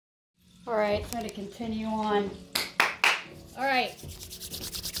All right, I'm going to continue on. All right.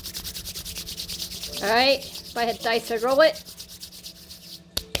 All right, if I had dice, I'd roll it.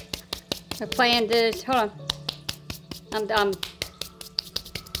 My plan is, hold on. I'm done.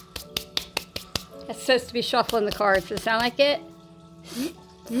 It's supposed to be shuffling the cards. Does it sound like it?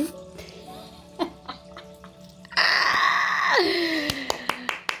 Woo!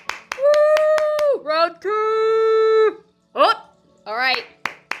 Road crew! Oh! All right.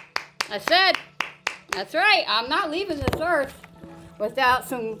 I said, that's right. I'm not leaving this earth without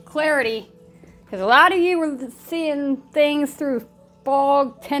some clarity. Because a lot of you were seeing things through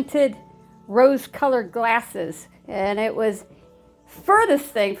fog-tinted, rose-colored glasses. And it was furthest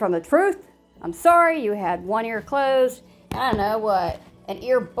thing from the truth. I'm sorry, you had one ear closed. I don't know what, an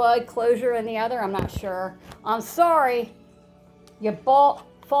earbud closure in the other. I'm not sure. I'm sorry, you bought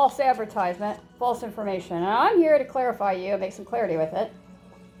false advertisement, false information. And I'm here to clarify you and make some clarity with it.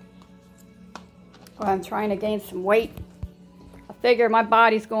 Well, I'm trying to gain some weight. I figure my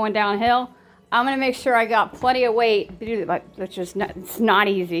body's going downhill. I'm going to make sure I got plenty of weight, which is not, it's not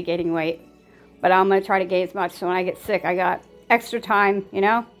easy gaining weight. But I'm going to try to gain as much so when I get sick, I got extra time, you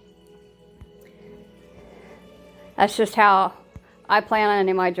know? That's just how I plan on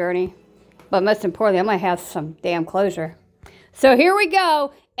ending my journey. But most importantly, I'm going to have some damn closure. So here we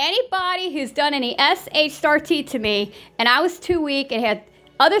go. Anybody who's done any SHRT to me, and I was too weak and had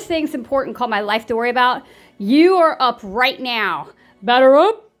other things important called my life to worry about, you are up right now. Better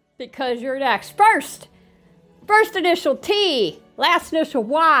up because you're next. First initial T, last initial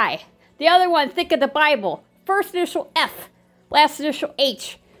Y. The other one, think of the Bible. First initial F, last initial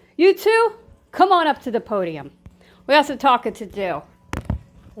H. You two, come on up to the podium. We got some talking to do.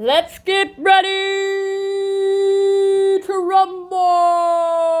 Let's get ready to rumble.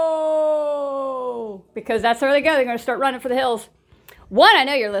 Because that's where they go. They're going to start running for the hills. One, I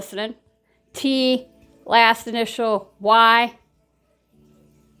know you're listening. T, last initial Y.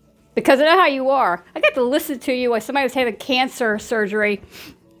 Because I know how you are. I got to listen to you while somebody was having cancer surgery.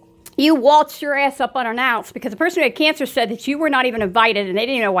 You waltzed your ass up unannounced because the person who had cancer said that you were not even invited and they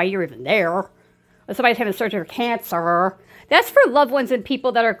didn't even know why you were even there. Or somebody's having surgery for cancer. That's for loved ones and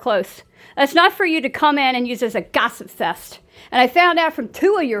people that are close. That's not for you to come in and use as a gossip fest. And I found out from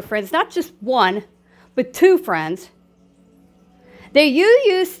two of your friends, not just one, but two friends, that you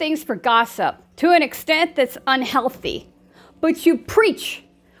use things for gossip to an extent that's unhealthy. But you preach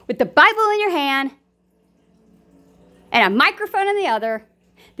with the Bible in your hand and a microphone in the other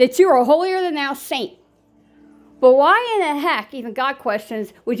that you are a holier-than-thou saint. But why in the heck, even God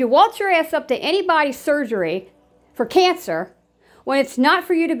questions, would you waltz your ass up to anybody's surgery for cancer when it's not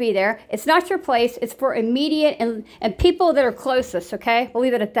for you to be there, it's not your place, it's for immediate and people that are closest, okay? We'll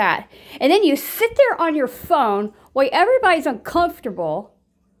leave it at that. And then you sit there on your phone while everybody's uncomfortable,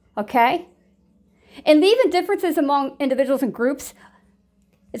 okay? And leaving differences among individuals and groups,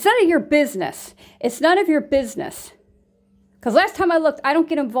 it's none of your business. It's none of your business. Because last time I looked, I don't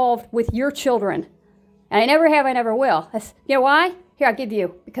get involved with your children. And I never have, I never will. You know why? Here, I'll give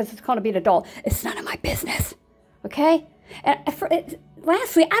you, because it's called to be an adult. It's none of my business, okay? And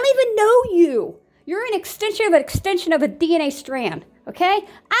lastly, I don't even know you. You're an extension of a DNA strand, okay? I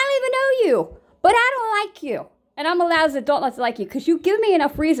don't even know you, but I don't like you. And I'm allowed as an adult not to like you because you give me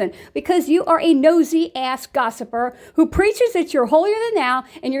enough reason, because you are a nosy ass gossiper who preaches that you're holier than thou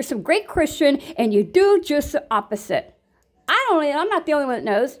and you're some great Christian and you do just the opposite. I'm not the only one that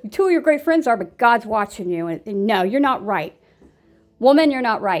knows. Two of your great friends are, but God's watching you. And no, you're not right. Woman, you're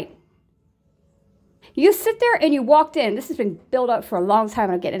not right. You sit there and you walked in. This has been built up for a long time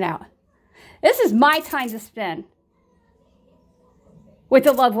and I'm getting it out. This is my time to spend with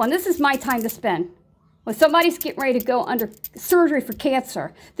a loved one. This is my time to spend. When somebody's getting ready to go under surgery for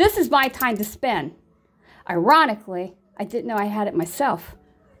cancer, this is my time to spend. Ironically, I didn't know I had it myself.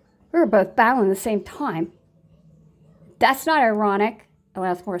 We were both battling at the same time. That's not ironic,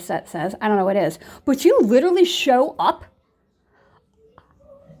 unless Morissette says. I don't know what it is. But you literally show up.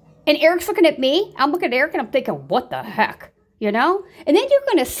 And Eric's looking at me. I'm looking at Eric and I'm thinking, what the heck? You know? And then you're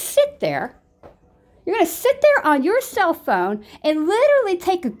going to sit there. You're going to sit there on your cell phone and literally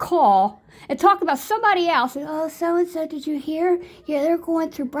take a call and talk about somebody else. And, oh, so-and-so, did you hear? Yeah, they're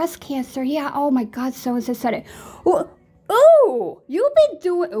going through breast cancer. Yeah, oh my God, so-and-so said it. Ooh, you've been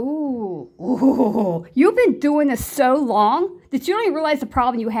doing this so long that you don't even realize the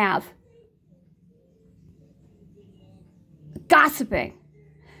problem you have. Gossiping.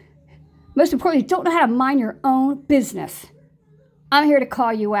 Most importantly, you don't know how to mind your own business. I'm here to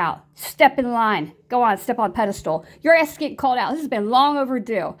call you out. Step in line. Go on, step on pedestal. Your ass is getting called out. This has been long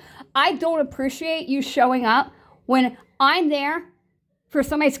overdue. I don't appreciate you showing up when I'm there for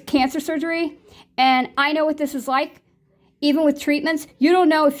somebody's cancer surgery, and I know what this is like. Even with treatments, you don't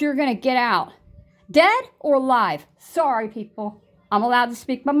know if you're going to get out dead or alive. Sorry, people. I'm allowed to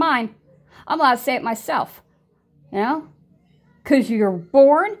speak my mind. I'm allowed to say it myself, because you're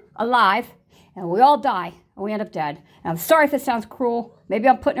born alive, and we all die, and we end up dead. And I'm sorry if it sounds cruel. Maybe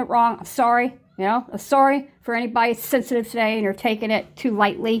I'm putting it wrong. I'm sorry. I'm sorry for anybody sensitive today and you're taking it too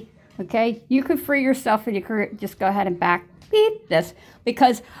lightly. Okay? You can free yourself and you can just go ahead and beep this.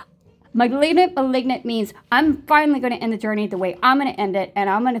 Because malignant means I'm finally going to end the journey the way I'm going to end it, and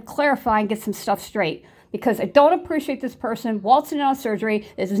I'm going to clarify and get some stuff straight. Because I don't appreciate this person waltzing in on surgery.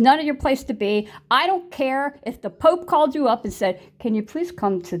 This is none of your place to be. I don't care if the Pope called you up and said, can you please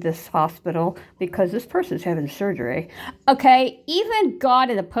come to this hospital because this person's having surgery. Okay, even God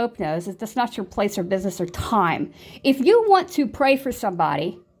and the Pope knows that that's not your place or business or time. If you want to pray for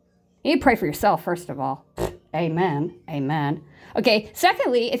somebody, you pray for yourself, first of all. Amen, amen. Okay,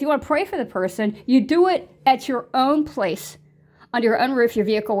 secondly, if you want to pray for the person, you do it at your own place, under your own roof, your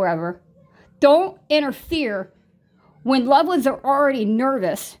vehicle, wherever. Don't interfere when loved ones are already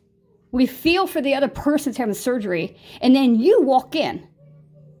nervous. We feel for the other person's having surgery, and then you walk in.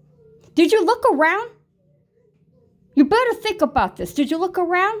 Did you look around? You better think about this. Did you look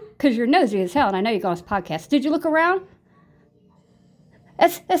around? Because you're nosy as hell, and I know you go on this podcast. Did you look around?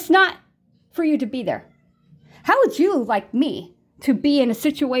 That's not for you to be there. How would you like me to be in a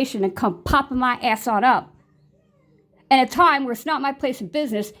situation and come popping my ass on up at a time where it's not my place of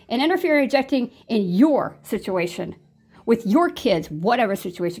business and interfering, injecting in your situation, with your kids, whatever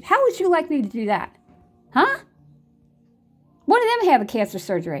situation? How would you like me to do that? Huh? One of them have a cancer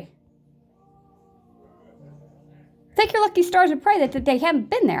surgery. Thank your lucky stars and pray that they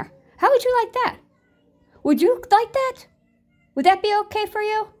haven't been there. How would you like that? Would you like that? Would that be okay for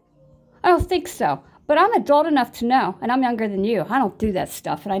you? I don't think so. But I'm adult enough to know, and I'm younger than you. I don't do that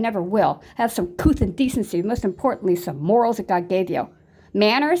stuff, and I never will. I have some couth and decency, most importantly, some morals that God gave you.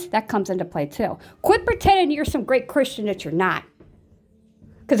 Manners, that comes into play too. Quit pretending you're some great Christian that you're not.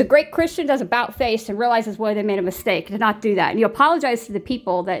 Because a great Christian does about face and realizes why they made a mistake. To not do that. And you apologize to the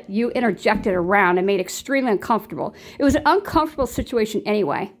people that you interjected around and made extremely uncomfortable. It was an uncomfortable situation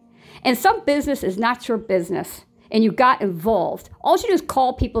anyway. And some business is not your business. And you got involved. All you do is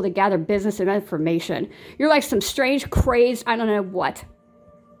call people to gather business and information. You're like some strange, crazed, I don't know what.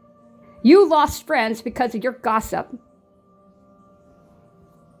 You lost friends because of your gossip.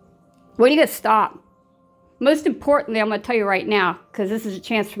 When are you going to stop? Most importantly, I'm going to tell you right now, because this is a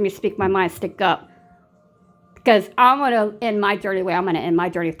chance for me to speak my mind, stick up. Because I'm going to end my journey the way I'm going to end my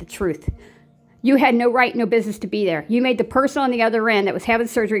journey with the truth. You had no right, no business to be there. You made the person on the other end that was having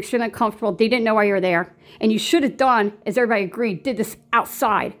surgery extremely uncomfortable. They didn't know why you were there. And you should have done, as everybody agreed, did this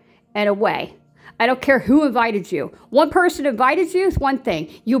outside and away. I don't care who invited you. One person invited you is one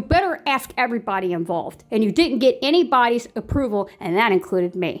thing. You better ask everybody involved. And you didn't get anybody's approval, and that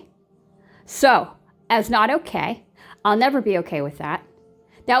included me. So, as not okay, I'll never be okay with that.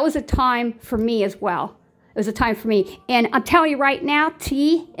 That was a time for me as well. It was a time for me. And I'm telling you right now,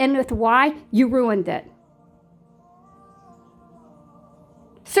 T, and with Y, you ruined it.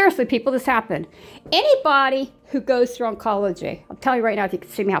 Seriously, people, this happened. Anybody who goes through oncology, I'm telling you right now, if you can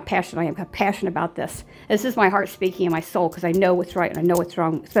see me how passionate I am, how passionate about this. This is my heart speaking in my soul because I know what's right and I know what's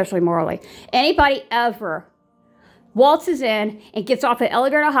wrong, especially morally. Anybody ever waltzes in and gets off at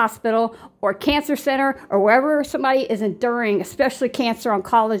Elevator Hospital or Cancer Center or wherever somebody is enduring, especially cancer,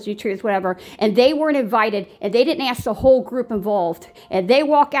 oncology, treatments, whatever, and they weren't invited and they didn't ask the whole group involved, and they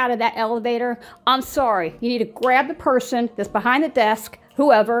walk out of that elevator, I'm sorry. You need to grab the person that's behind the desk,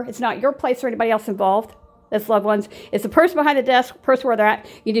 whoever. It's not your place or anybody else involved. That's loved ones. It's the person behind the desk, person where they're at.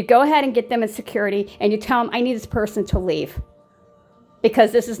 You need to go ahead and get them in security, and you tell them, I need this person to leave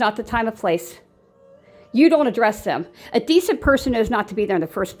because this is not the time or place. You don't address them. A decent person knows not to be there in the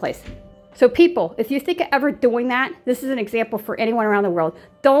first place. So people, if you think of ever doing that, this is an example for anyone around the world.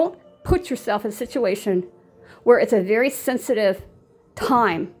 Don't put yourself in a situation where it's a very sensitive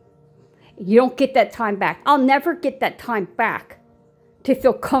time. You don't get that time back. I'll never get that time back to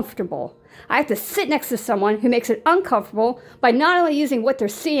feel comfortable. I have to sit next to someone who makes it uncomfortable by not only using what they're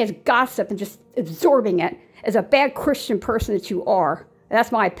seeing as gossip and just absorbing it as a bad Christian person that you are.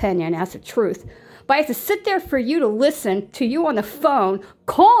 That's my opinion. That's the truth. But I have to sit there for you to listen to you on the phone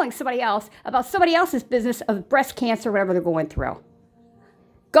calling somebody else about somebody else's business of breast cancer, whatever they're going through.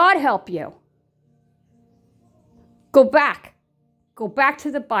 God help you. Go back. Go back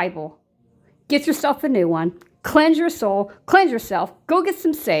to the Bible. Get yourself a new one. Cleanse your soul. Cleanse yourself. Go get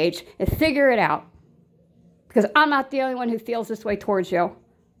some sage and figure it out. Because I'm not the only one who feels this way towards you.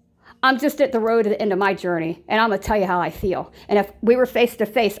 I'm just at the road to the end of my journey, and I'm going to tell you how I feel. And if we were face to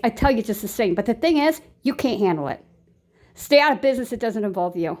face, I'd tell you just the same. But the thing is, you can't handle it. Stay out of business that doesn't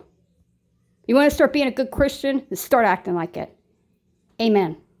involve you. You want to start being a good Christian? Then start acting like it.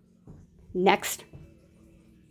 Amen. Next.